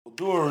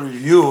do a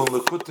review on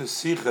Likutei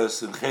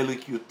Sichos in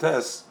Chelik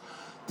Yutes.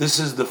 This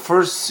is the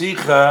first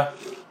Sicha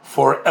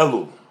for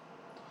Elul.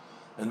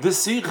 In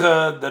this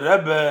Sicha, the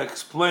Rebbe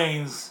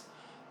explains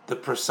the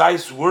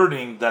precise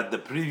wording that the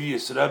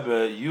previous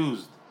Rebbe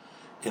used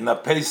in a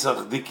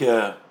Pesach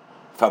Dike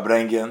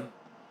Fabrengen,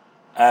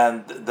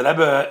 and the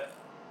Rebbe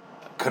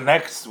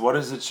connects what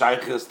is it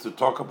Shaykhis to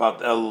talk about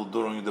Elul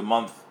during the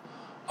month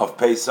of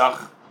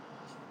Pesach,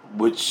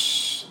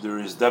 which there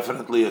is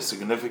definitely a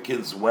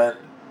significance when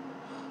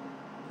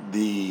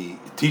the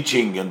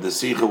teaching and the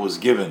Sikha was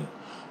given,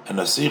 and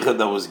a Sikha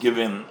that was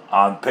given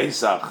on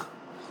Pesach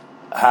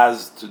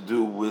has to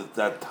do with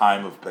that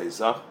time of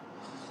Pesach,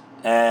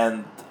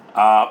 and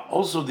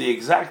also the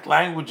exact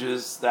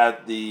languages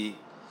that the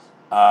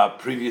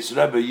previous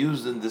Rebbe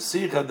used in the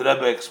Sikha. The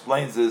Rebbe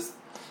explains this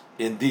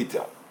in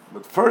detail.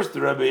 But first,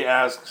 the Rebbe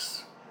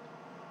asks,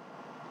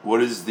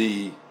 what is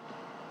the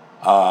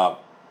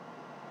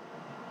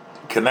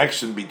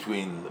connection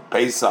between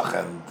Pesach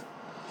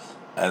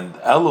and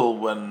Elul,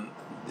 when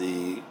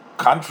the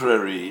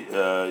contrary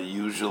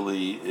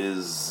usually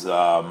is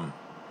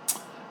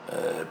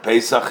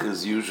Pesach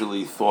is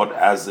usually thought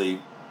as a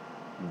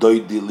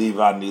doidi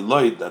liva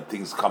niloid, that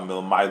things come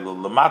milmailo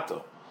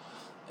lamato,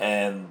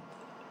 and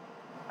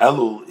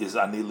Elul is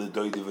anile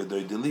doidi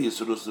vedoidi li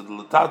yisurusa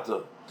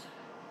latato.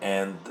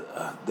 And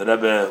the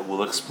Rebbe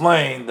will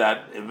explain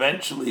that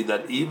eventually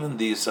that even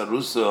the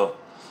Sarusa,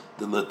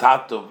 the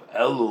Letat of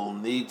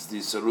Elul, needs the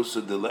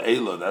Sarusa de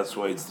Le'ela. That's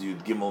why it's the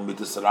Yud Gimel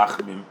Midas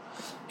Rachmim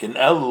in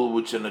Elul,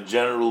 which in a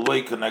general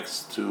way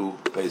connects to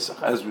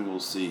Pesach, as we will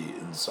see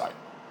inside.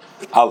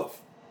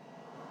 Aleph.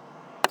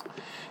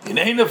 In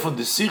Eine von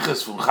the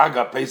Sichas from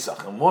Chag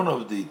Pesach, and one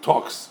of the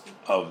talks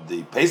of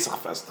the Pesach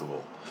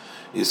festival,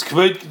 is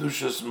Kveit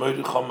Kedushas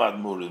Moiri Chomad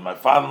Murid. My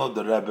father-in-law,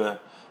 the Rebbe,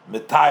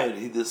 Metair,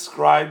 he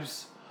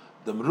describes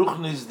the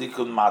Mruchnis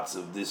Dikun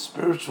Matzav, the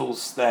spiritual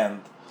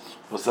stand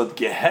was that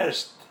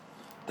geherrscht,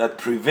 that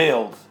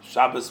prevailed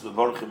Shabbos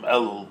Mevorchim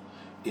Elul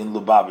in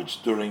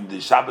Lubavitch during the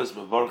Shabbos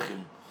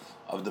Mevorchim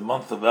of the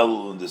month of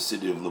Elul in the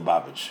city of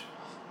Lubavitch.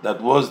 That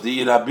was the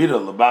Irabira.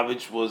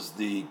 Lubavitch was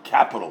the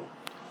capital,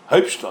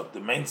 Hauptstadt, the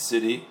main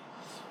city,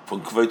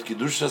 from Kveit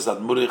Kedushas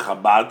Admuri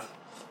Chabad,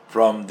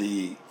 from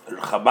the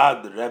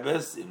Chabad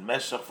Rebbes in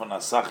Meshach von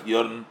Asach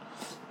Yorn,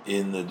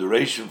 in the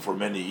duration for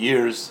many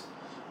years,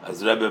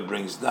 as Rebbe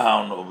brings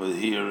down over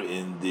here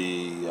in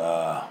the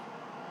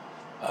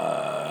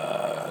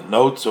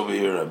notes over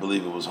here. I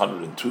believe it was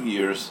 102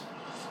 years,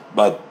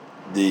 but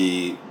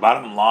the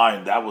bottom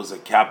line, that was a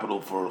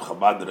capital for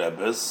Chabad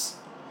Rebbes.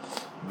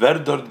 Wer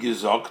dort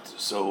gesagt,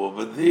 so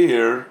over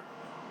there,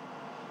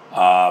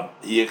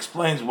 he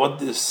explains what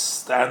this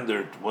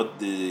standard, what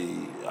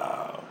the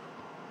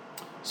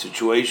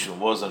situation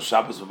was on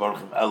Shabbos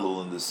Mevorchim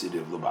Elul in the city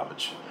of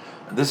Lubavitch.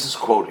 And this is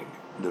quoting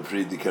the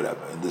Frierdiker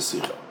Rebbe in the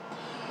Sikha.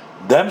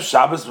 Dem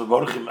Shabbos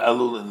Mevorchim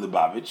Elul in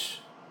Lubavitch,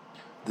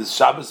 this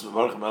Shabbos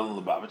Mevorchim Elul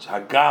in Lubavitch,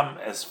 Hagam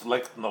es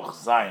fleckt noch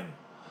sein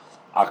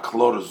a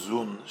klor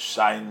zun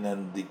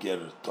scheinen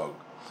diger Tag.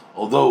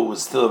 Although it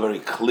was still a very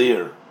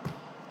clear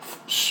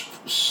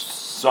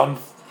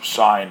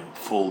sunshine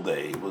full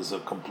day, it was a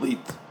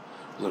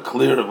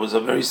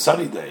very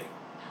sunny day.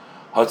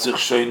 Hat sich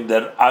schon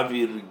der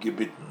Avir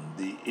gebitten,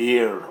 the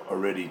air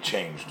already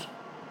changed.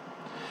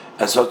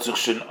 Es hat sich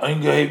schon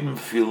eingeheben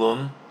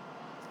fühlen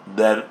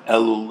der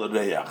Elul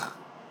Reach.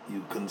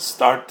 You can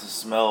start to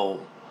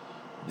smell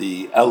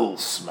the Elul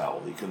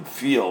smell. You can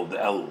feel the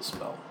Elul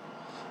smell.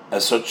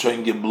 Es hat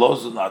schon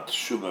geblosen a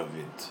Teshuva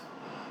Wind.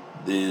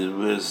 There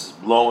was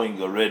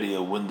blowing already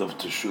a wind of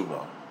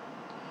Teshuva.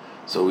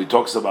 So he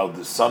talks about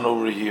the sun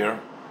over here.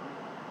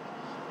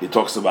 He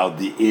talks about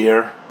the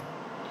air.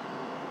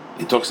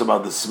 He talks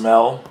about the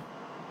smell.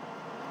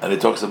 And he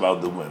talks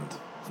about the wind.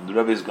 The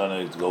Rebbe is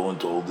going to go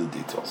into all the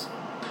details.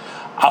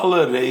 All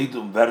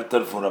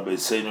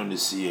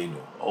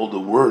the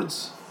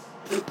words,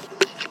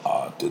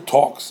 the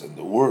talks and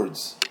the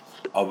words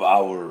of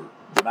our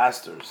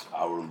masters,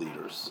 our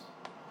leaders,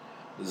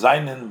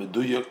 Zainen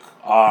Meduyuk,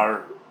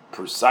 are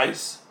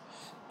precise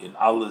in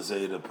alle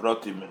Zeire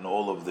Protim, in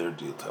all of their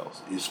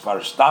details. Is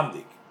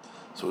verstandig,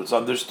 so it's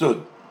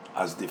understood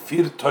as the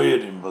vier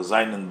Teurim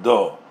Zainen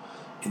Do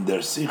in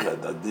their Sikha,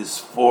 that these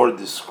four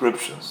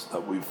descriptions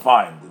that we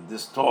find in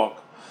this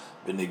talk,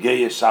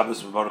 Benegeye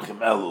Shabbos Mevorchim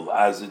Elul,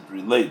 as it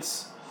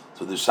relates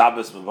to the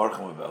Shabbos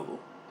Mevorchim of Elul,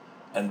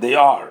 and they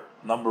are,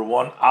 number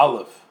one,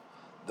 Aleph,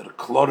 the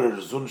klorer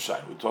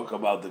Zunshine, we talk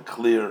about the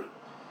clear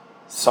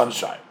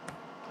sunshine.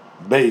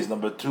 Beis,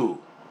 number two,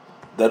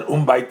 that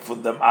Umbait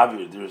von dem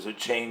Avir, there is a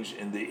change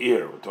in the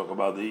ear, we talk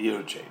about the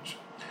ear change.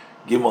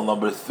 Gimel,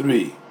 number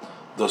three,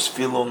 das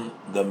Filun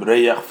dem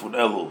Reach von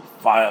Elul,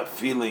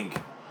 feeling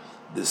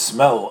the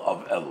smell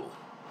of Elul.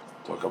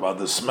 Talk about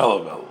the smell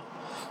of Elul.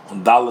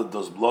 Und Dalet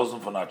does blosen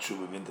von a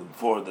Tshuva wind, and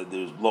four, that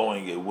there is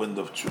blowing a wind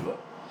of Tshuva.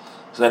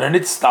 So in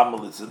its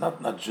stamel, it's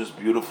not just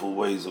beautiful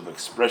ways of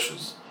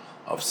expressions,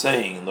 of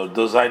saying, nor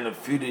does eine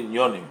firin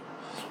yonim,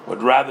 but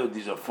rather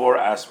these are four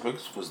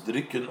aspects. Was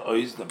drikken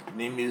ois, the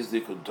pnimis, the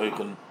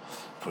teuchen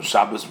for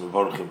Shabbos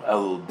Mevorchim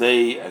Elul,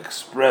 they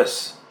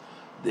express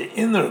the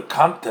inner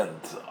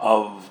content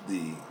of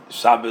the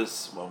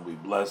Shabbos when we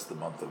bless the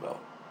month of El.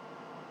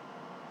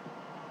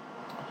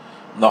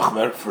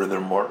 Nochmer,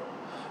 furthermore,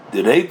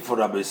 the rate for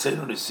Rabbi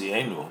Seinu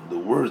Nisienu, the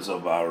words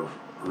of our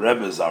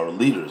Rebbes, our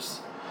leaders,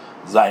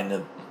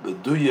 Zaynet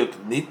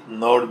Beduyek nit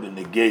nor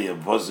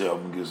b'negeya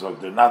v'ozeom gezok.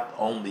 They're not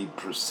only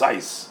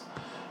precise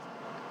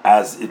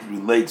as it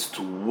relates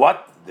to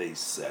what they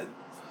said,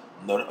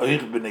 nor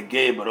oich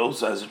b'negeya, but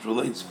also as it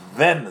relates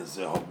when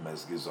ze haben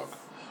es gesagt,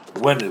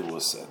 when it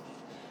was said.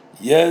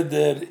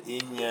 Jeder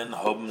inyan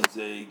haben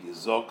ze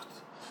gesagt.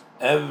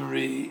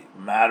 Every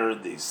matter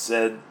they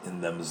said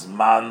in them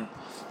zman,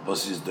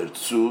 was is der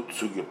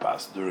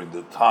zugepasst, during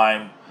the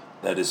time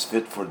that is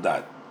fit for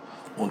that.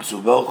 Und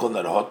zu welchen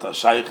hat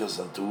shaykhs,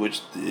 and to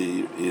which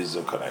there is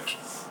a connection.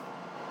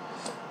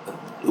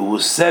 It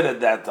was said at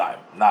that time.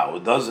 Now,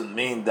 it doesn't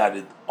mean that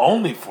it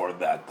only for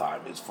that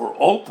time. It's for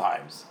all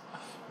times.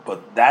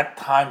 But that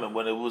time and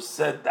when it was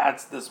said,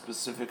 that's the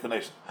specific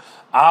connection.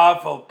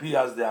 Although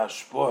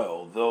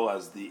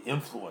as the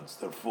influence,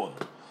 their fun,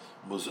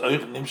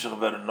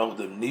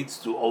 needs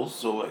to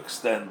also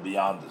extend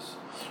beyond this.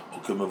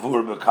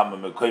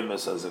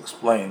 As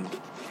explained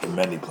in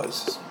many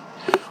places.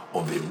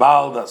 And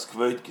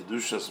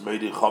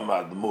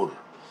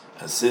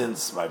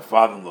since my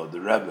father-in-law,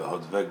 the Rebbe,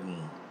 had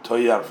wegen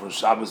Toyar from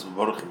Shabbos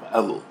Mevorchim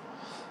Elul,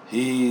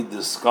 he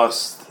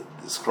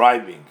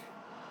describing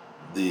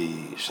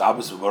the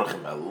Shabbos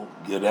Mevorchim Elul,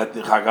 Geret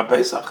Chag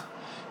Pesach.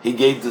 He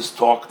gave this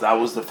talk, that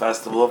was the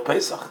festival of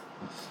Pesach.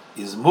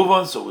 He's move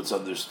on, so it's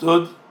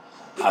understood,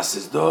 that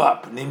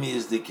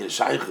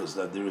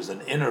there is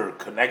an inner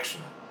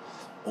connection,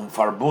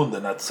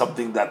 verbunden, that's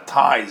something that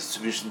ties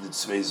zwischen the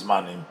zwei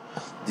Zmanim,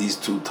 these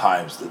two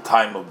times, the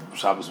time of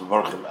Shabbos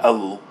Mevorchim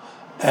Elul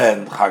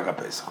and Chag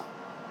Pesach.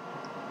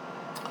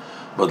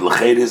 But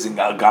l'cheire is in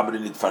Gabri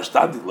nit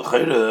verstandig.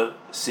 L'cheire,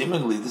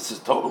 seemingly, this is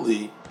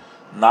totally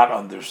not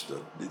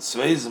understood. The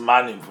zwei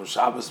Zmanim for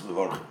Shabbos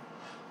Mevorchim,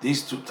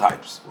 these two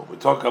types. When we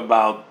talk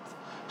about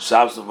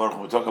Shabbos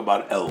Mevorchim, we talk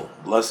about El,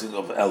 blessing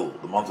of El,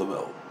 the month of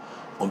El.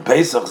 Und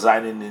Pesach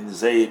seinen in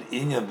Zeir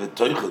Inyan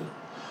v'Toichen.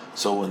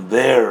 So in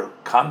their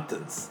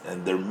contents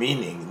and their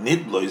meaning,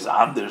 Nidlo is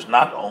anders.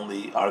 Not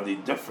only are they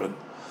different,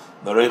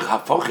 but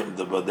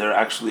they're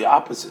actually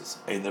opposites.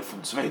 Einer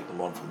from Zweiten,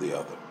 one from the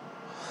other.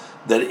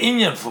 The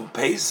Inyan from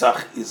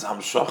Pesach is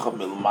Hamshocha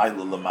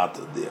Milmayla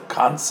Lamata. The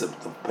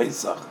concept of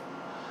Pesach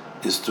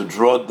is to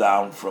draw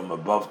down from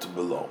above to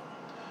below.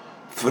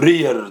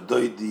 Frier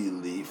doidi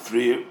li,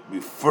 frier, be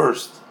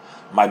first,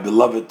 my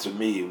beloved to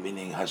me,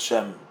 meaning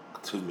Hashem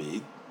to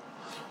me.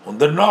 And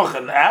then noch,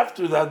 and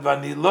after that,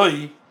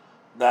 vaniloi,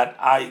 that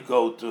I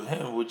go to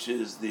him, which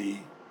is the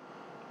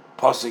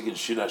Pasuk in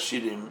Shir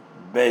Hashirim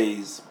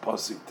Beis,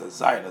 Pasuk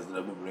Tazayin, as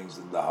the Rebbe brings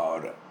in the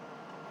Ha'ara.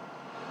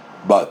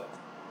 But,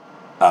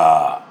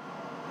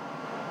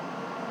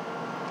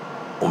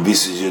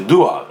 this is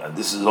Yedua, and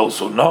this is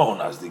also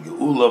known as the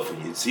Geula from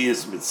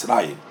Yitzias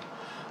Mitzrayim,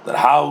 that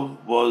how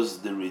was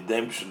the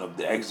redemption of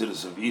the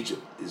exodus of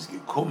Egypt is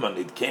Gekumen,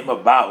 it came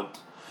about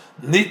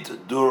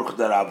nit durch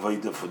der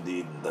Avodah von the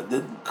Eden, that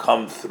didn't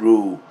come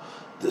through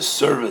the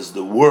service,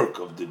 the work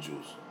of the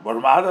Jews.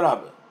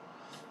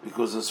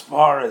 Because as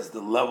far as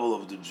the level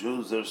of the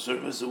Jews, their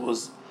service, it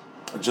was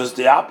just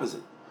the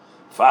opposite.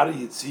 Far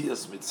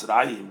Yitzias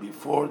Mitzrayim,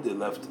 before they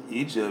left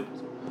Egypt,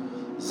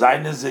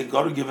 Zayne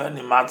Zegor given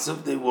in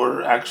Matzav, they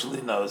were actually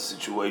in a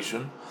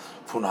situation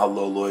from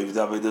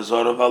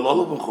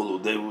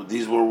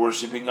these were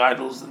worshipping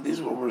idols and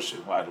these were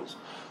worshipping idols.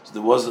 So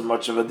there wasn't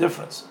much of a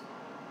difference.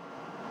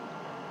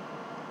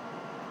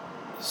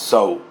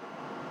 So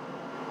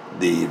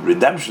the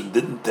redemption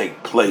didn't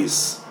take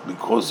place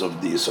because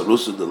of the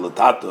Isarusa de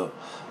Latata,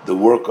 the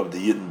work of the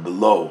Yidden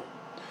below.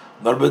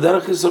 Nor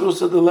b'derech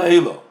Isarusa de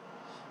Le'elo.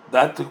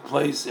 That took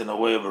place in a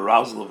way of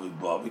arousal of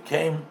above.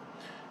 It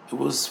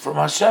was from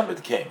Hashem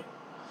it came.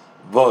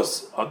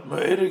 Was at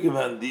Me'ere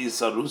given the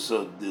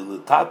Isarusa de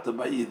Latata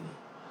by Yidden.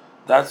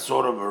 That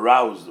sort of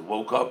aroused,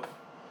 woke up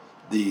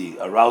the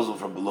arousal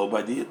from below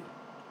by the Yidden.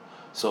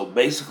 So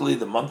basically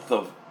the month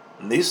of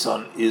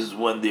Nisan is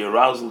when the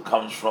arousal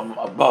comes from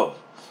above.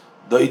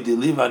 But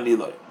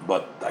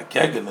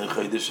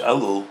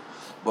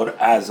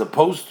as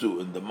opposed to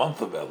in the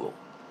month of Elul,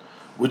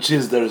 which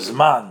is their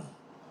Zman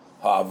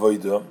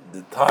HaAvodah,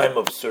 the time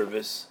of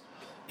service,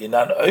 in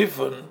an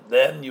Oifen,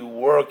 then you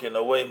work in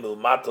a way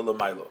milmata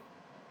l'maylo,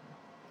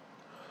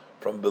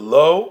 from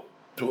below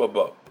to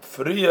above.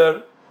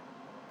 Frier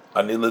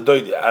ani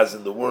ledoidi, as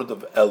in the word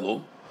of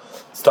Elul,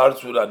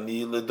 starts with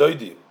ani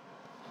ledoidi.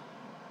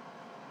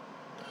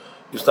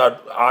 You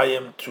start, I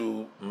am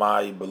to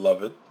my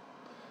beloved,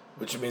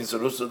 which means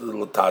Rusa de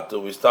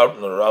Latata. We start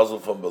an arousal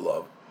from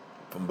below.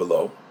 And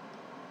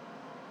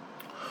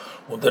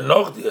then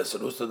noch die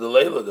Rusa de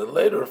Leila, then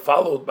later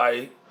followed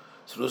by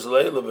Rusa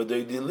Leila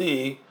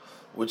v'Doidili,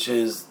 which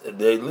is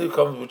the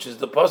comes, which is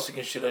the pasuk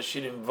in Shir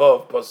Hashirim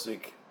Vav,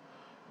 pasuk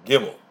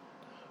Gimel.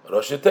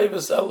 Rosh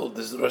Tevis Elul.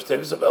 This is the Rosh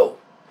Tevis of Elul.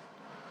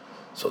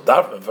 So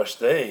darf man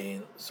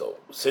verstehen. So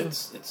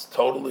since it's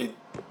totally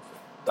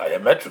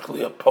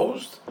diametrically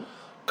opposed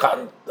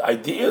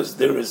ideas,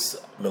 there is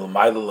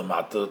milmayla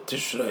lemata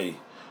tishrei.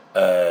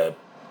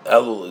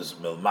 Elul is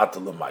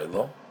milmata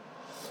lemailo.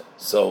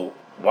 So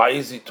why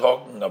is he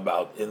talking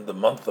about in the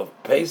month of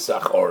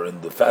Pesach or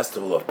in the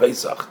festival of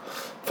Pesach,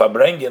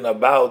 verbringen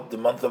about the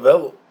month of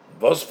Elul?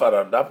 Was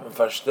faran darf man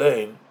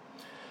verstehen?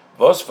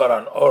 Was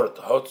faran Ort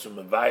hat zu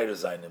mevayer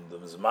sein in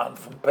dem Zman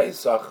from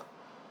Pesach?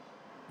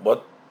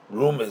 What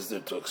room is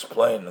there to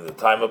explain in the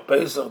time of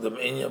Pesach the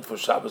inyan for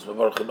Shabbos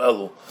Mevarchim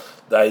Elul,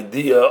 the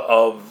idea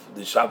of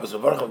the Shabbos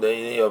Mevarchim, the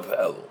idea of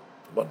Elul?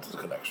 What is the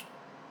connection?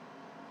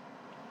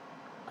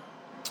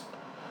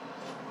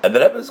 And the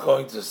Rebbe is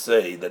going to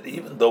say that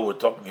even though we're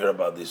talking here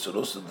about the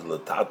Isurusa de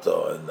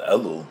Latata and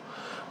Elul,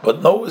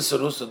 but no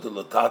Isurusa de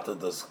Latata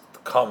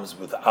comes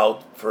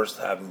without first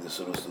having the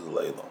Isurusa de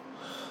Leilo.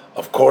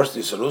 Of course, the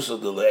Isurusa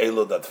de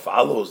Leilo that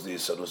follows the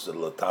Isurusa de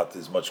Latata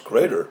is much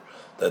greater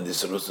than the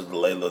Isurusa de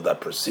Leilo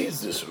that precedes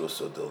the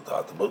Isurusa de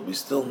Latata, but we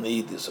still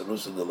need the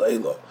Isurusa de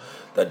Leilo.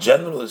 That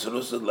general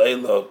Isurusa de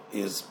Leilo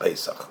is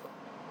Pesach.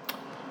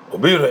 To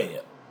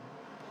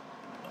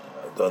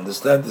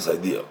understand this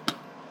idea,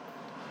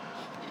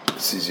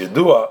 this is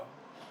Yedua,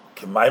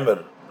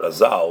 Kemaimer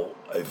Razal,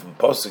 Eivim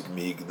Posik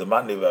Mig, the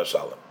Mani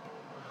Vashalem.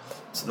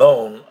 It's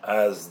known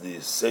as the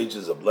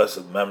sages of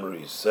blessed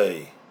memory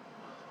say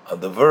on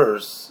the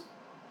verse,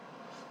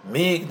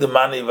 Mig the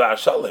Mani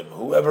Vashalem,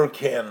 whoever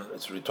can,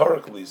 it's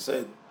rhetorically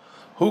said,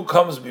 who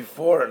comes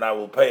before and I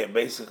will pay him.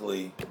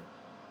 Basically,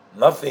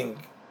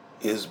 nothing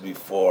is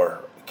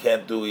before, you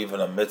can't do even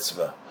a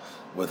mitzvah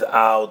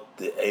without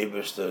the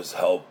Eibishter's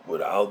help,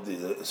 without the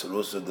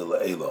Isurusa de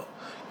Le'elo.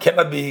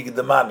 Cannot be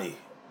Higdamani.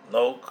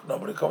 No,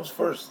 nobody comes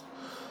first.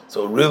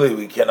 So really,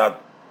 we cannot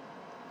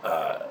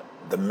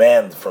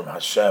demand from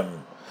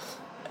Hashem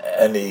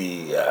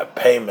any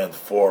payment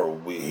for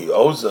He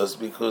owes us,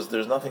 because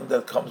there's nothing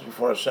that comes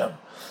before Hashem.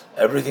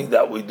 Everything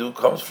that we do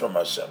comes from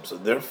Hashem. So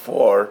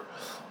therefore,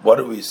 what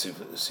do we see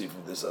from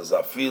this?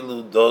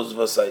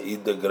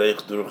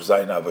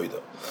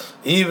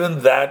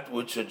 Even that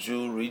which a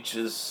Jew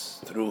reaches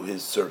through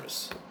his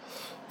service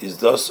is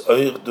thus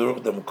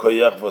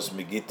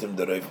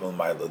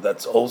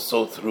that's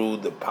also through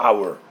the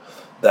power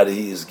that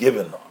he is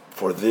given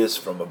for this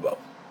from above.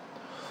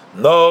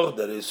 No,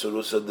 that is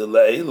Surusa de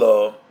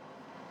Le'elo,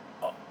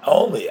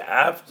 only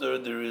after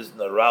there is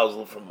an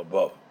arousal from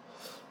above.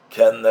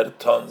 Then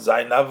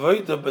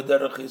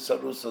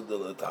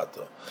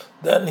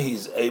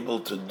he's able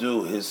to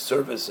do his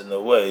service in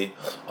a way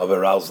of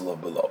arousal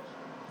of below.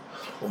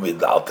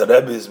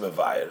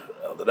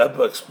 The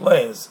Rebbe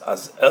explains,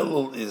 as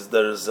Elul is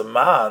there is a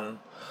man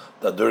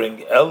that during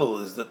Elul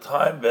is the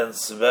time when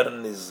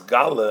Svern is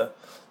Gale,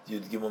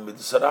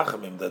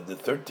 that the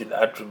 13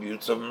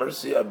 attributes of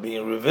mercy are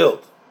being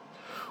revealed.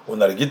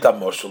 And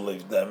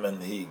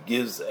he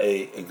gives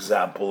a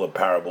example, a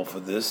parable for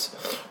this,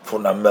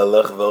 from a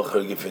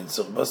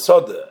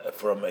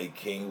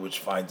king which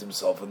finds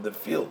himself in the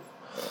field.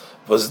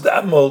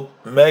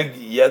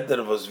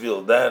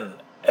 Then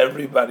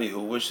everybody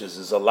who wishes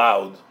is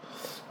allowed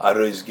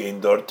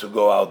to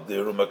go out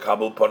there and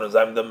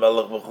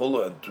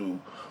to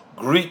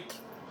greet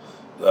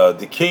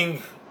the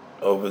king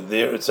over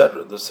there,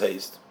 etc. This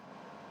haste.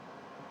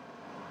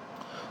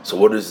 So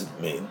what does it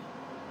mean?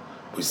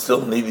 We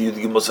still need Yud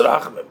Gimel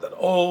Rachamim, that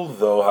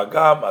although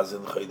Hagam as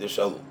in Chodesh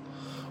Elul,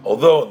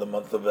 although in the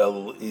month of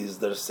Elul is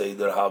there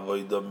Seder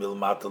Havodah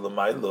Milmata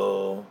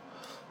L'Maylo,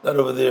 that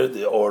over there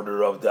the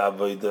order of the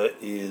Avodah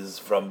is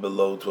from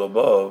below to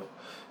above,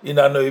 in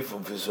a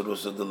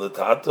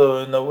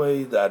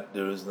way that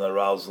there is an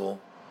arousal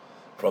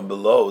from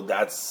below.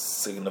 That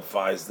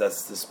signifies,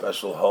 that's the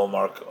special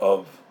hallmark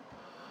of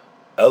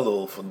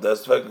Elul from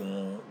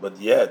deswegen,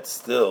 but yet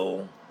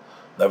still,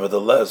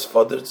 nevertheless,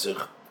 fordert sich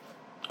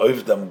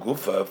auf dem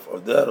Gufa, for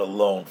that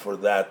alone, for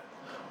that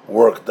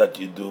work that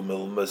you do,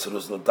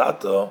 Mesrus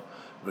L'Tato,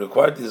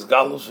 required is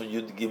Galus of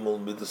Yud Gimel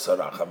Midas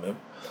Harachamim,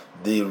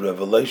 the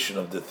revelation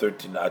of the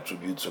 13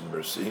 attributes of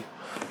mercy,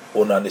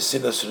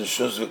 Unanisinas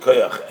Rishus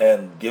V'Koyach,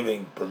 and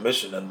giving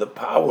permission and the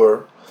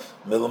power,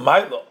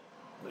 Milmaylo,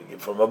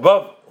 from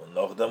above,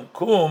 Unochdem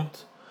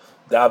Kumt,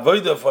 the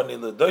avodah of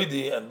Anila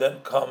Doidi, and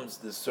then comes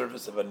the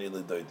service of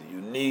Anila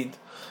Doidi.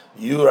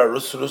 You are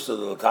Rusrusa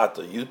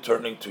Delkata, you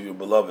turning to your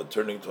beloved,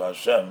 turning to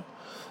Hashem,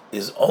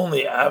 is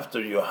only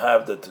after you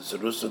have the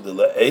Tzerusa de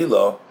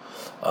Le'ela,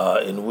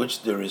 in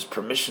which there is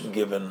permission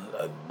given,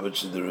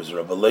 which there is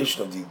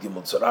revelation of the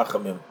Gimel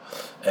Tzarachamim,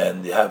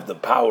 and you have the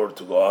power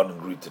to go out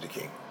and greet to the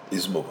king.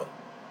 Is moving.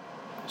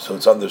 So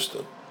it's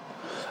understood.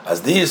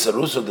 As the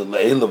Tzerusa de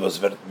Le'ela was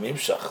vert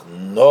mimshach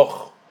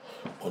noch,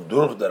 und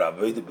durch der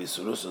Avodah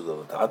b'Tzerusa de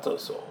L'Tato,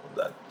 so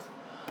that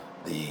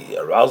the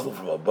arousal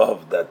from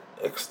above that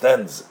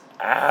extends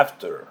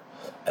after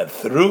and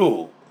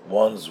through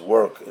one's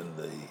work in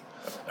the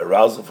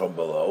arousal from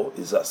below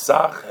is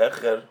asach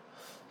hecher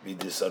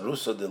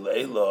v'disarusa de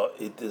leila.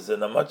 It is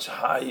in a much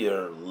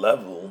higher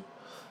level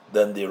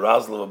than the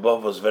arousal of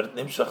above was vert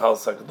nimshach al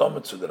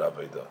sakdomet zu der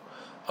Avodah,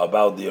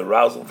 about the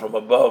arousal from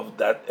above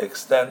that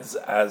extends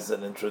as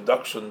an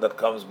introduction that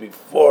comes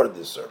before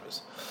this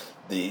service.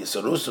 The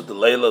Sarusa de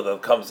Leila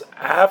that comes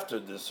after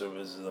this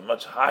service is a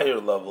much higher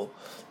level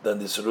than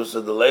the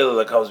Sarusa de Leila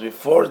that comes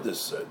before this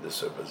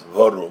service.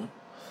 Vorum,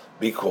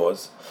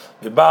 because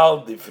since the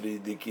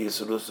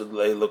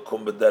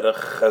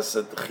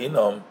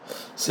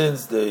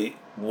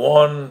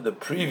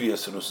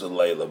previous Sarusa de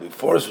Leila,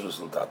 before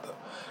Sarusa Tata,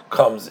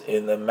 comes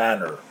in a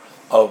manner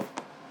of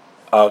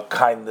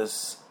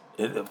kindness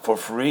for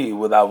free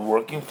without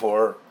working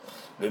for,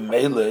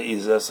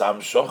 is a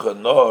samshocha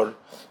nor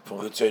from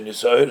chitzoni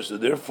soir. So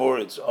therefore,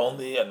 it's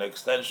only an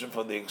extension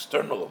from the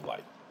external of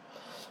light.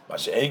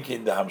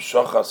 Masha'enkin the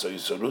hamshocha so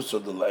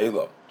yisarusa de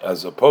leila,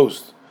 as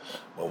opposed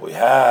when we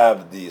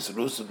have the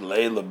yisarusa de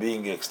leila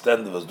being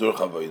extended as durch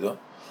avoda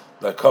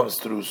that comes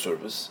through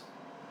service.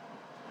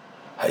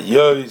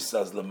 Hayois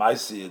as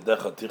lemaisi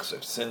yedecha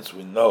tichsev. Since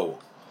we know,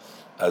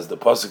 as the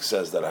pasuk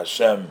says, that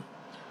Hashem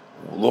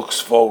looks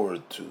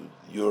forward to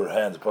your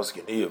hands,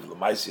 pasuk in Iyov,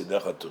 lemaisi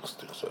yedecha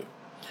tichsev.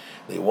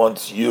 He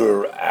wants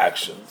your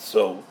action,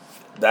 so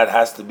that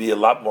has to be a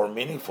lot more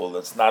meaningful.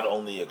 That's not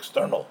only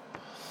external.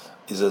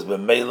 He says,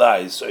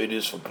 "B'meila is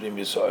oiris from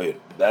primis oir."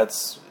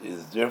 That's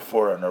is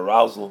therefore an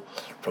arousal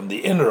from the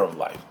inner of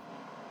life.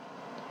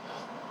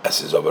 As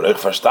is aber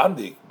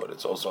verstandig, but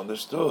it's also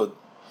understood.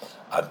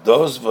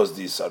 Ados was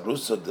the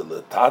sarusa de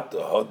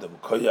letata hodem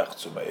koyach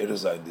zu meir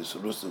sein the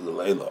sarusa de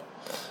leila.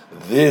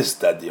 This,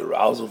 that the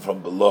arousal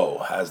from below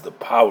has the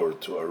power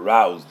to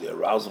arouse the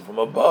arousal from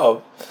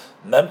above.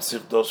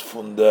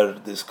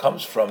 This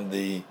comes from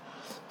the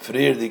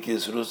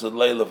Frierdikis Rusa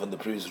Leila, from the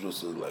previous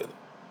Rusa Leila.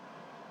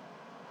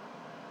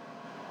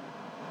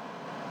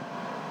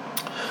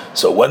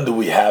 So when do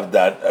we have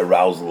that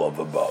arousal of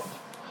above?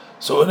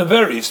 So in a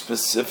very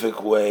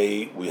specific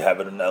way, we have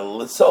it in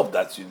Elul itself.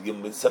 That's Yud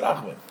Gimel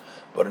Mitzrachim.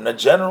 But in a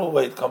general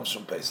way, it comes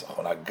from Pesach.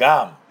 On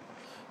Agam,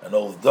 and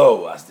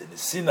although as the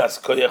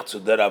Nesinas Koyach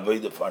Tzuder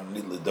Avodah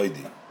Farnid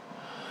Ledoidi,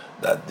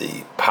 that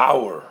the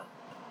power,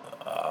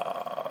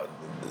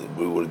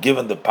 we were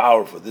given the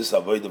power for this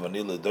Avodah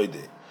Vanila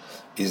Doide,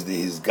 is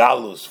the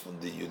Hisgalus from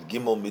the Yud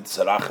Gimel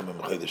Mitzrachim in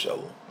Chodesh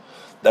Elul.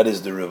 That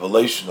is the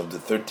revelation of the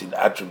 13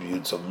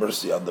 attributes of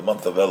mercy on the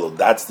month of Elul.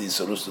 That's the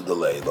Sarusa de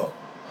Leilo.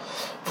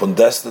 Von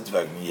destet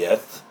wegen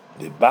yet,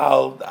 the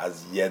bald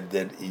as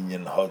jeder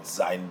Inyan hat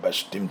sein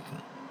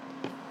bestimmten.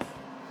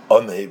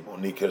 Onheb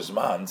unikers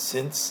man,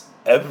 since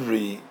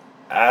every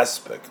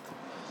aspect,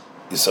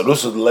 the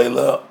Sarusa de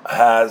Leila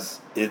has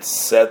its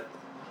set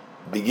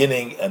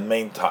beginning and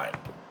main time.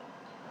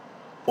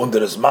 Und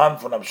der Zman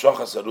von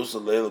Hamshocha Sarusa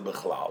Leila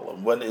Bechlal.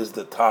 And when is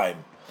the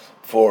time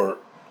for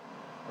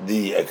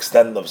the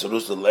extent of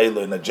Sarusa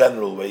Leila in a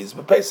general way is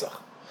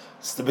B'Pesach.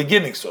 It's the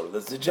beginning sort of,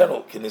 that's the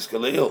general, Kinis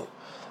Kaleil,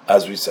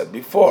 as we said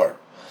before.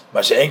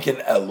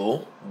 Masha'enkin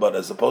Elul, but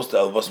as opposed to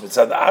Elul,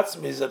 Mitzad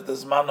Atzmi, is that the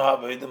Zman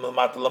HaVeidim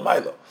L'Mata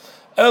L'Mayla.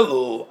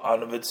 Elul,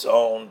 on of its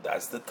own,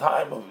 that's the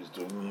time of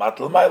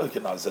L'Mata L'Mayla,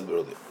 Kinan said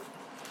earlier.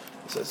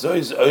 It says, so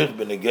is Oich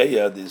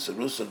Benegeya, the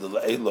Sarusa de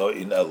Leila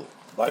in Elul.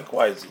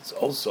 Likewise, it's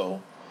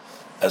also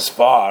as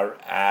far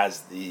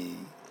as the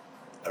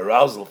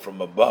arousal from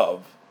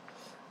above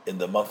in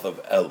the month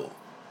of Elul.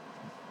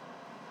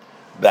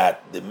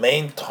 That the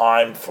main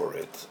time for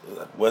it,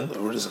 that when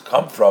where does it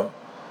come from?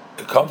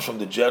 It comes from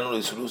the general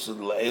Yisrusa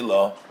de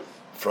Leila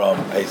from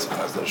Pesach.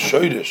 As the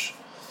Shoydish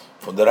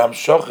from the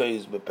Ramshocha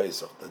is be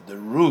Pesach. That the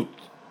root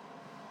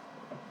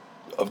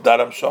of the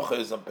Ramshocha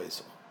is on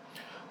Pesach.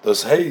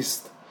 Thus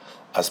haste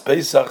as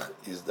Pesach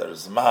is der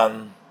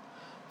Zman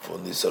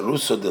von the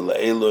Sarusa de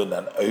Leila in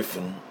an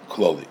Eufen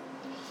Kloli.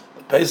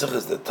 The Pesach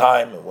is the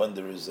time when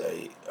there is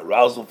a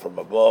arousal from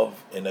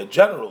above in a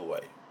general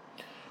way.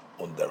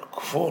 Und der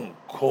Kfun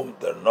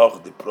kommt der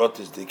noch die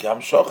Protis die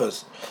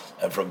Hamshoches,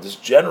 and from this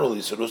general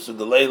Sarusa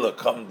de Leila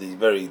come the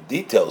very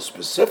detailed,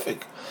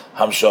 specific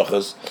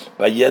Hamshoches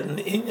by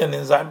jeden Inyan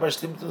in sein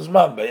bestimmten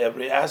Zman, by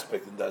every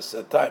aspect in that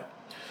set time.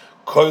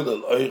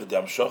 Koilel Oich the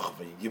Hamshoche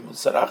von Yigimel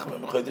Sarachim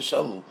in Chodesh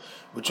Elul,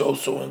 which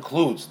also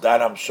includes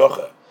that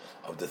Hamshoche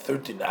of the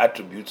 13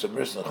 attributes of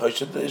mercy in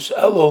Chodesh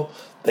Elul.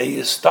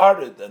 They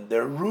started and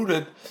they're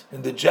rooted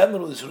in the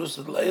general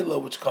Sarusa de Leila,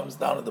 which comes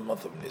down in the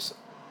month of Nisan.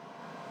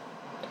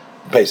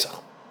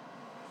 Pesach.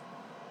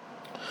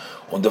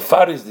 Und the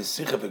far is the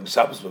Sikha wegen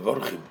Shabbos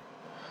Mevorchim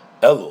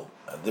Elul,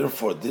 and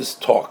therefore this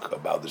talk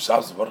about the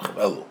Shabbos Mevorchim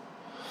Elul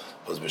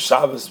was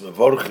Shabbos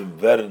Mevorchim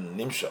Veren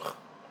Nimshach,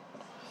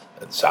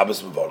 and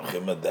Shabbos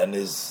Mevorchim, and then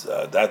is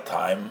that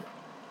time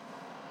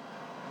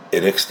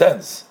it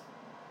extends.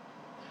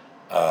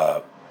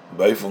 Was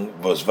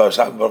Shabbos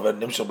Mevorchim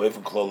Nimshach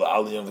Beifun Klol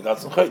Aliyah the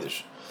ganzen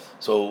Chodesh.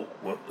 So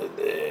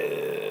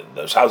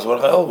the Shabbos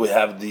Mevorchim Elul, we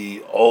have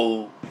the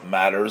all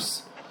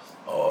matters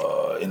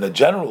in a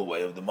general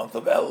way of the month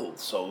of Elul.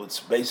 So it's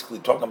basically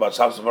talking about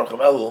Shabbos Mevorchim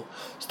Elul.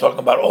 It's talking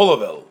about all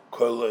of Elul.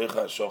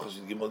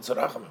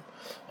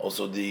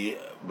 Also the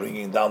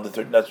bringing down the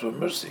 13 acts of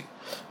mercy.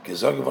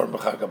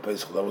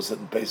 That was said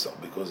in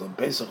Pesach, because on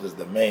Pesach is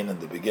the main and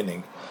the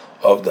beginning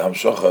of the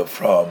Hamshocha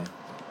from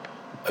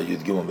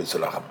Yud Gimel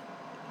Mitzrachim.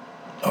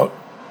 Oh,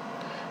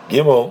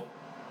 Gimel,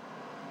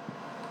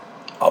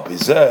 Al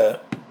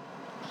Pizeh,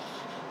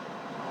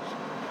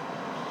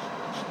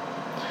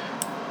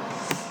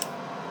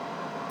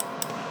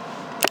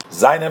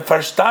 seinen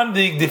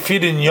verstandig die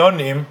vier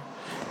Inyonim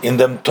in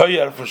dem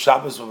Teuer von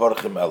Shabbos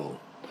Mevorchim Elul.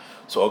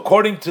 So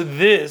according to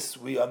this,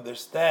 we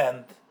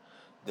understand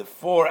the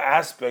four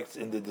aspects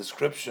in the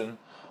description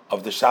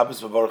of the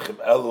Shabbos Mevorchim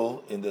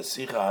Elul in the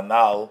Sicha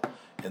Hanal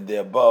in the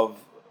above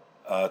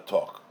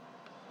talk.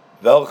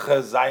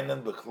 Welche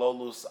seinen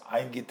Bechlolus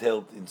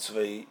eingeteilt in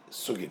zwei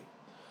Sugim,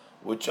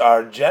 which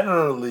are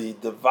generally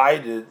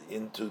divided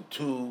into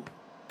two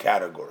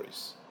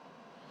categories.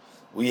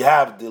 We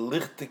have the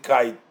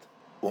Lichtigkeit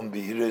und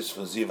Behiris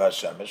von Ziv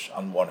HaShemesh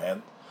on one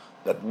hand,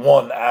 that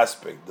one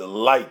aspect, the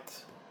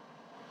light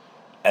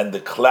and the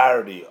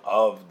clarity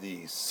of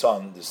the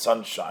sun, the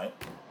sunshine,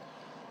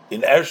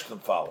 in ersten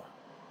Fall,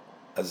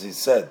 as he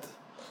said,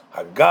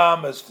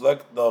 Hagam es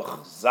fleckt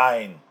noch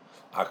sein,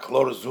 a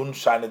klor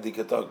Sonnenscheine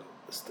diketog.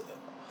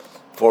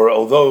 For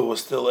although it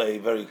was still a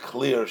very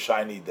clear,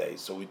 shiny day,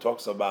 so he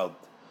talks about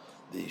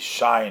the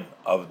shine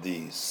of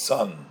the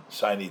sun,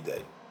 shiny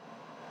day.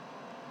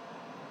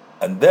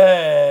 And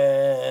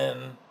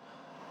then,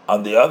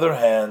 on the other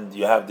hand,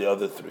 you have the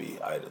other three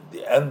items.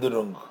 The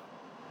Änderung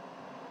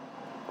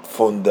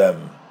von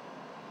dem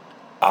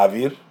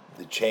Avir,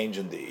 the change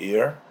in the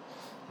ear.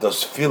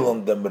 Das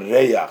Feeling dem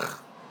Reach,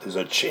 there's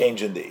a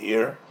change in the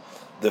ear.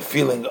 The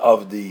feeling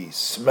of the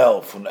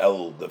smell von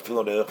Elul, the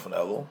feeling of the von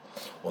Elul.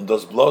 Und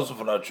das Blasen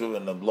von Tshuva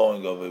and the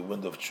blowing of a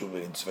wind of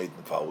Tshuva in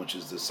zweiten Fall, which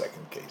is the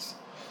second case.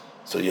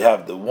 So you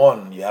have the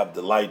one, you have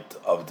the light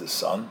of the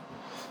sun.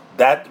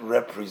 That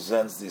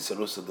represents the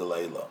Isarusa de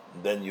Leila.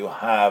 Then you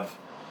have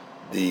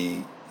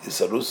the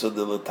Isarusa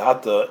de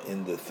Latata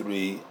in the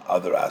three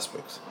other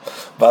aspects.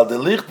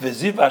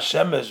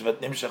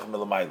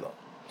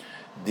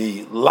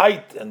 The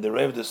light and the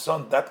ray of the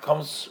sun, that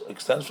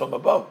extends from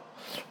above.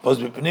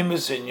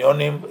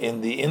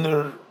 In the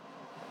inner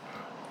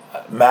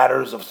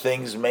matters of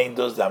things,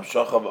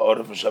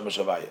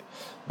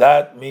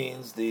 that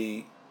means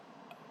the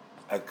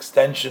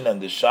extension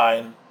and the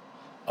shine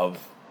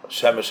of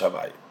Shemesh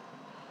Havaya.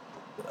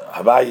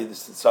 Havaya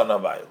is the sun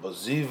of Havaya. But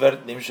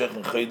Zivert Nimshech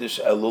in Chodesh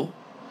Elul,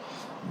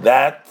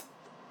 that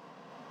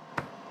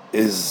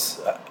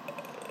is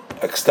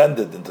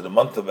extended into the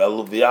month of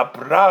Elul,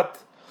 V'aprat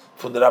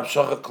from the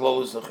Ramshocha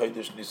Klolus in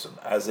Chodesh Nisan,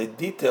 as a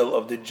detail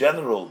of the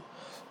general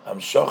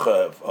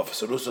Ramshocha of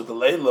Sarusa de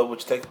Leila,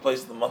 which takes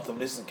place in the month of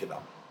Nisan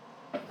Kinam.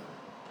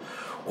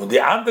 Und die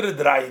andere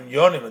drei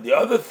Inyonim, and the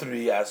other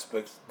three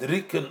aspects,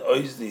 Driken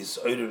Oizdis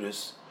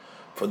Oiris,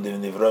 from the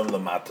Nivroim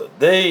Lamata,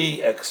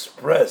 they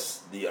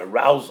express the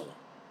arousal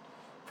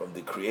from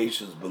the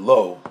creations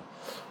below,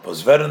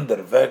 which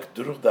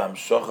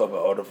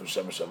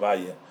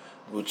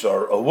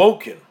are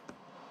awoken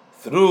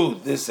through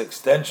this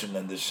extension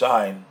and the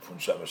shine from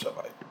Shemesh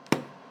Havaya.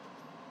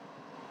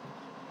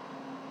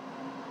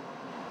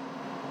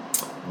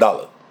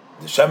 Dalet.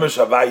 The Shemesh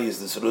Havaya is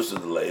the Sarusa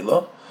de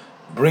Leila,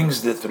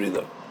 brings the three of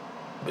them.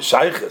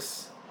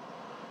 B'shayches,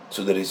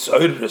 so that it's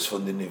oiris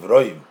from the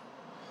Nivroim,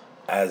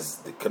 as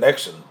the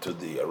connection to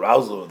the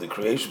arousal of the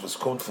creation was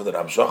come from the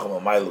Ramshach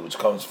Mamayla, which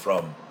comes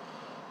from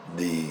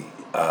the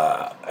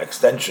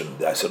extension,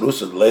 the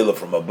Asarusa Leila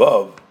from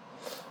above.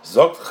 He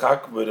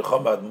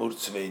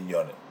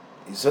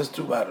says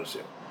two matters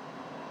here.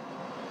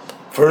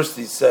 First,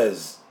 he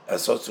says, he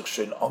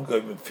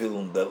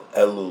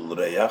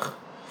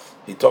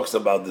talks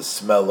about the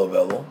smell of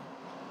Elul,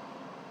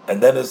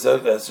 and then it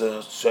says,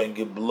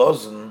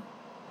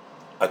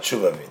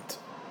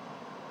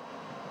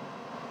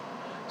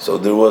 so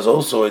there was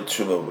also a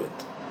tshuva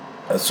wind.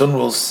 And soon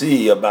we'll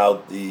see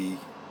about the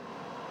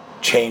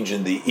change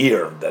in the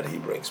ear that he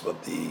brings.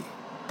 But the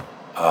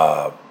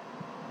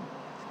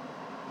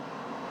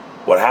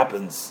what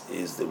happens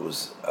is there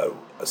was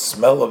a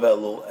smell of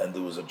Elul and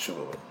there was a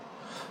tshuva wind.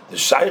 The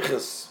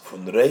shayches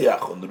from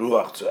Reyach and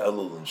Ruach to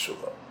Elul and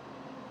Tshuva.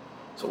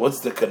 So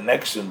what's the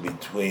connection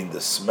between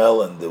the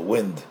smell and the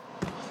wind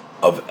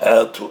of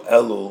to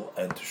Elul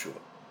and to Tshuva?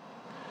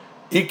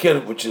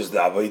 Iker, which is the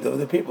avodah of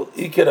the people.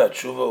 Iker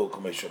atshuva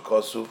u'kumesha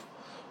kosuf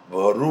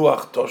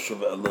v'ruach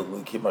toshuv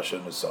elul l'kim asher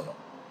nisano.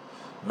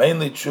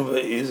 Mainly tshuva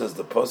is, as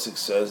the pasuk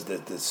says,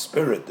 that the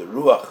spirit, the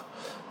ruach,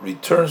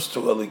 returns to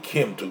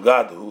Elikim, to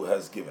God who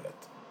has given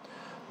it.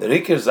 The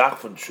Iker zach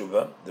von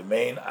tshuva, the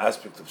main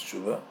aspect of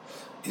tshuva,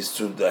 is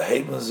to the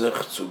heben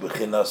sich zu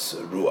bechinas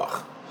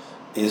ruach,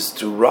 is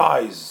to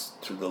rise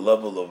to the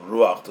level of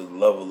ruach, to the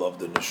level of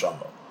the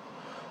neshama.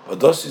 But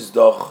das is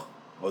doch.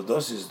 That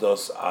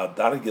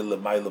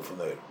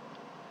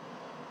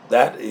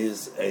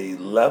is a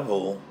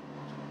level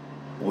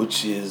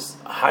which is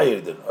higher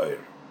than Oir.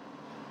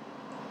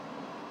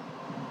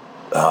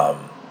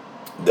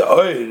 The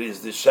Oir is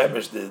the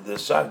Shemesh, the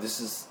Shine.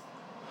 This is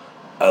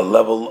a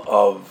level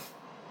of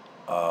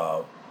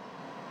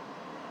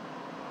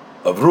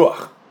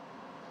Ruach.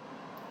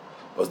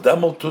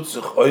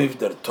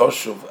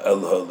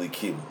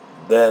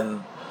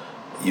 Then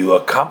you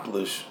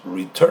accomplish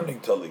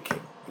returning to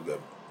Elikim.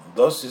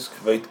 Das is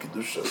Kveit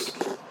Kedushas.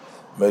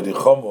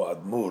 Merichomo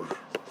Admur.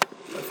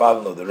 My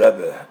father, the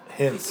Rebbe,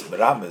 hints,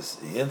 Merames,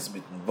 he hints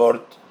mit dem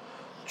Wort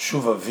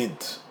Tshuva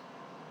Wind,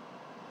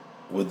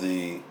 with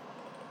the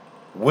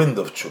wind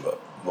of Tshuva.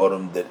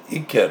 Warum der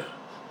Iker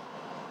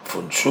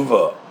von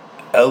Tshuva,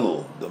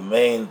 Elul, the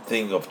main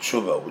thing of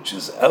Tshuva, which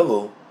is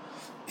Elul,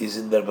 is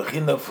in der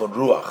Bechina von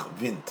Ruach,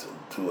 wind,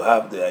 to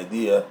have the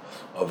idea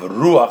of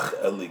Ruach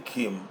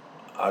Elikim,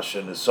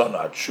 Asher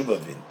Nesona,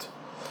 Tshuva wind,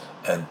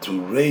 and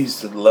to raise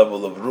to the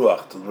level of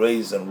Ruach, to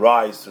raise and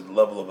rise to the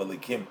level of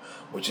Elikim,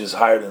 which is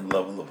higher than the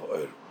level of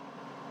Oir.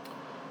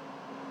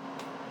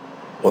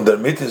 Und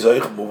damit ist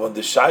euch move on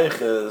the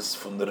Sheiches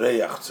von der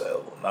Reach zu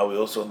Elul. Now we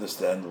also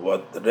understand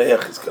what the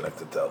Reach is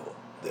connected to Elul.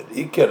 Der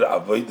Iker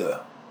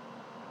Avoida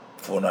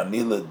von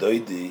Anile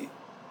Doidi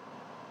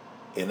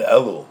in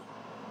Elul,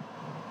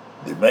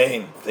 the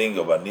main thing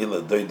of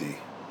Anila Doidi,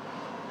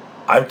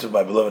 I'm to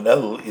my beloved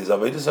Elul, is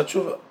Avodah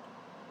Satshuva.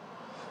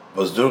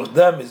 Was durch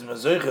them is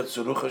Mezoichet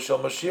zu Ruach Shel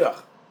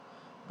Mashiach.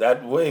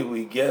 That way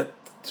we get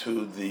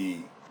to the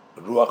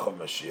Ruach of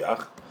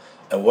Mashiach.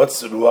 And what's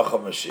the Ruach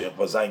of Mashiach?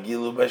 Was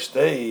Angilu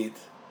Beshteit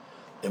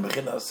in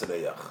Bechinas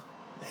Reach.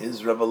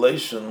 His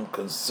revelation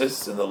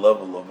consists in the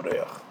level of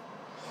Reach.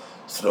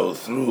 So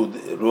through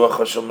the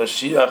Ruach Shel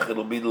Mashiach,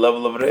 it'll be the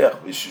level of Reach.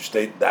 We should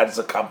state that's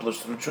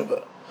accomplished through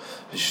Tshuva.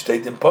 We should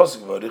state in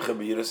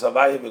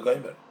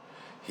Posuk,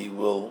 he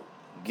will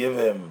give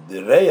him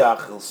the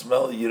Reach, he'll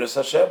smell Yiras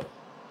Hashem.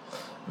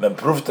 How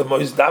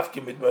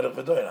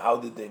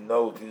did they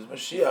know if he's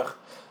Mashiach?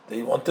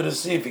 They wanted to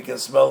see if he can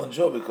smell and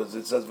show, because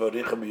it says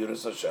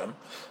Hashem,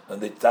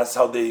 and that's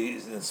how they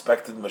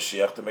inspected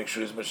Mashiach, to make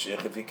sure he's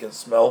Mashiach, if he can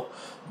smell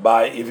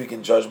if he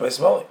can judge by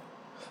smelling.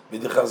 As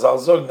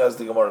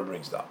the Gemara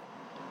brings down.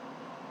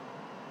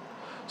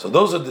 So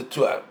those are the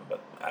two.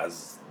 But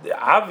as the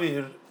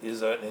Avir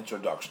is an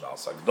introduction, al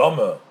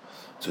Sagdoma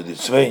to the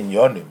Tzvei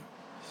Yonim,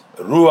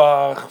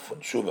 Ruach von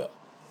Tshuva.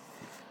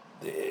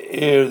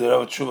 The ear, the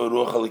Rav Tshuva,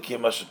 Ruach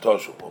Alikim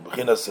Ashetoshu,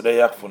 Bechinas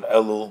Reach von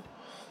Elul,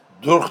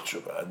 Durch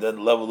Tshuva, and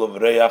then level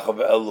of Reach of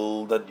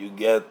Elul that you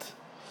get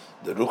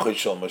the Ruach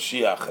Shel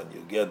Mashiach, and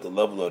you get the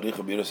level of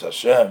Richa B'Yiras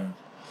Hashem.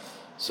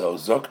 So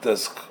Zok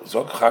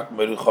Chak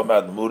Merichom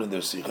Admur in der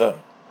Sicha.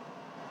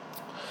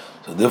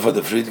 So therefore the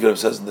Friedger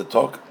says in the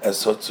talk,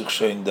 Es hat sich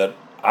schon der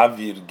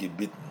Avir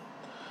gebitten.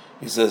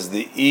 He says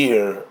the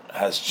ear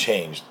has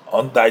changed.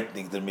 On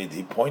Deitnik damit,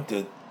 he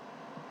pointed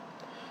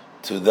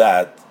to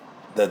that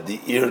the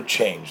ear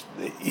changed.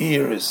 The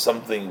ear is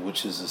something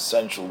which is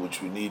essential,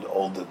 which we need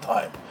all the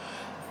time.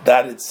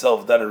 That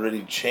itself, that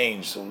already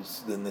changed. So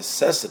it's the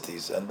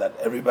necessities, and that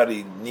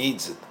everybody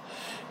needs it.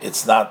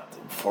 It's not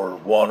for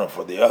one or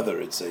for the other.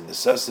 It's a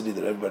necessity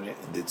that everybody,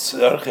 the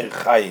tzarchei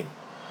chaim,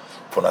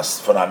 for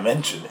I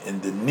mentioned,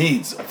 in the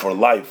needs for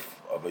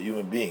life of a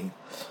human being.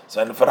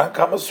 So in Faran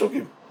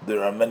Kamasugim,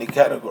 there are many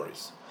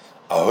categories.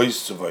 You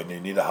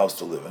need a house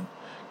to live in.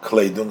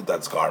 Kleidung,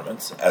 that's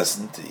garments.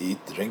 Essen, to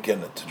eat.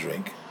 Trinken, to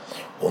drink.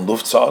 Und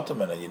Luft zu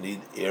atmen, and you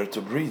need air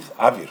to breathe.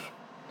 Avir.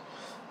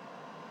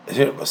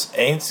 Was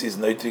eins is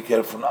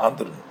nötiger von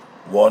anderen.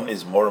 One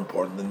is more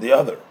important than the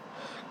other.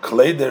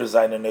 Kleider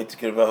seine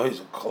nötiger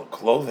v'hois.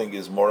 Clothing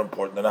is more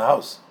important than a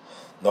house.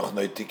 Noch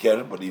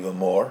nötiger, but even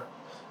more,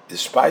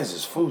 is Speise,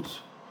 is food.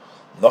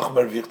 Noch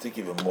mehr wichtig,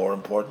 even more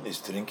important, is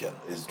trinken,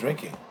 is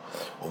drinking.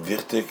 Und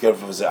wichtiger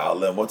für sie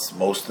alle, and what's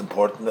most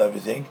important of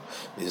everything,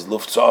 is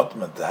Luft zu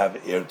atmen, to have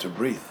air to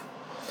breathe.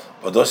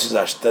 But das ist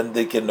a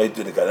ständige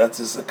Nötigkeit, that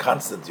is a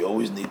constant, you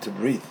always need to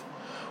breathe.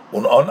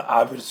 Und on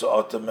Avir zu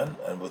atmen,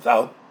 and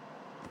without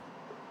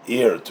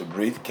air to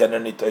breathe,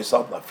 cannot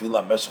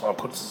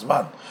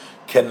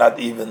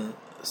even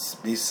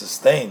be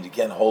sustained, you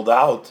can't hold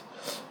out,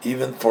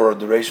 even for a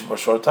duration of a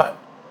short time.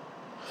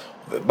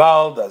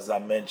 As I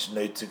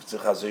mentioned,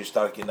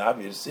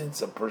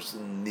 since a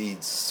person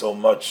needs so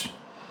much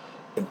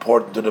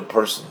important to the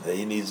person,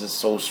 he needs it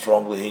so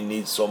strongly, he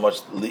needs so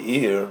much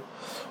ear,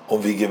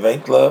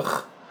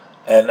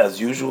 and as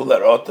usual,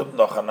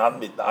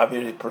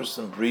 a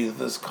person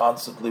breathes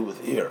constantly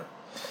with ear.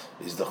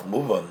 Is the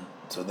chmuvan.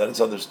 So then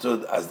it's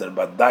understood as der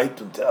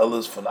Badaitun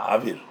Te'elis von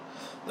Avir,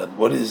 that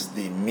what is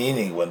the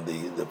meaning when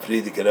the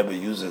Frierdiker Rebbe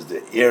uses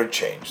the air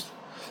changed,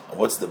 and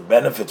what's the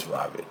benefit from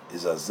Avir?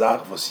 Is a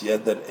zach was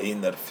jeder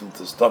einer fühlt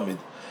es damit.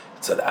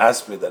 It's an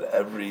aspect that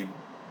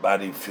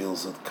everybody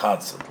feels it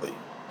constantly.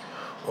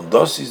 Und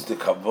das ist die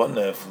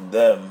Kavone von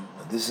dem,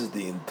 and this is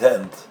the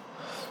intent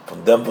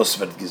von dem, was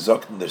wird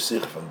gesagt in der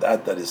Sich, from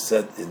that is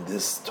said in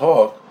this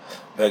talk,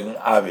 wegen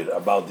Avir,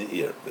 about the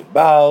ear.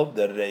 Bebal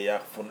der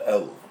Reach von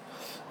Elul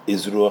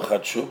is Ruach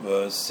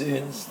HaTshuva,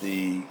 since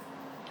the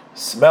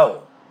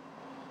smell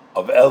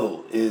of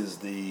Elul is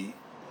the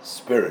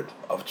spirit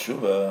of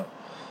Tshuva,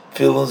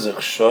 fühlen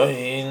sich schon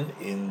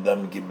in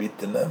dem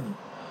Gebietenen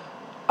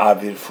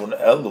Avir von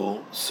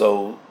Elul,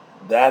 so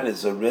that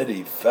is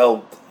already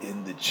felt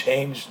in the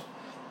changed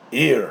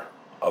ear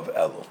of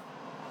Elul.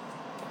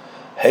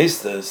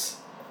 Heißt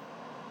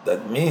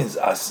that means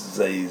as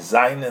they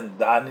seinen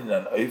dann in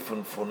an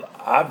Öfen von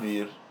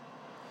Avir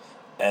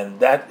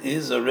and that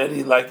is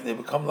already like they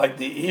become like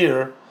the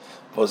ear.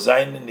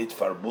 They're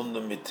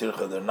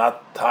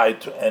not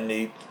tied to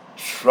any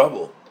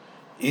trouble.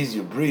 Easy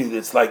you breathe,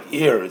 it's like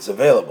ear, it's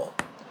available.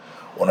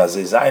 And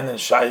they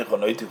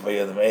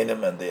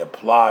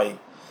apply,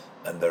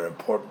 and they're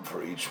important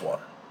for each one.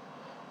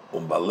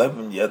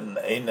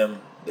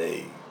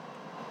 They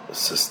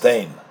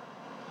sustain,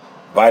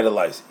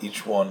 vitalize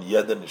each one.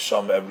 Yeden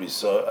neshama, every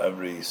soul,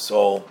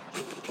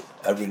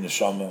 every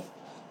neshama,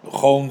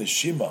 b'chol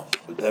neshima,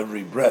 with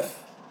every breath.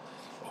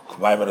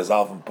 As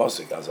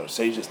our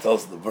sages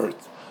tells the verse,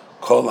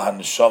 Kol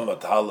haneshama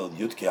t'halal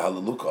yutke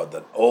halaluka,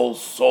 that all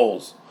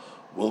souls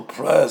will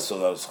press. So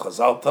that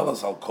Chazal tell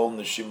us, Al kol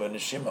neshima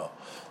neshima.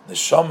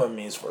 Neshama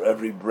means for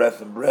every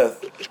breath and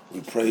breath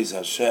we praise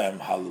Hashem,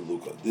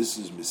 hallelujah. This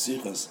is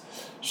Mesichas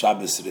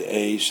Shabbos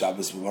Re'eh,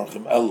 Shabbos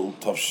Mevarchim Elul,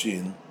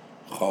 Tavshin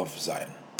Chav Zayin.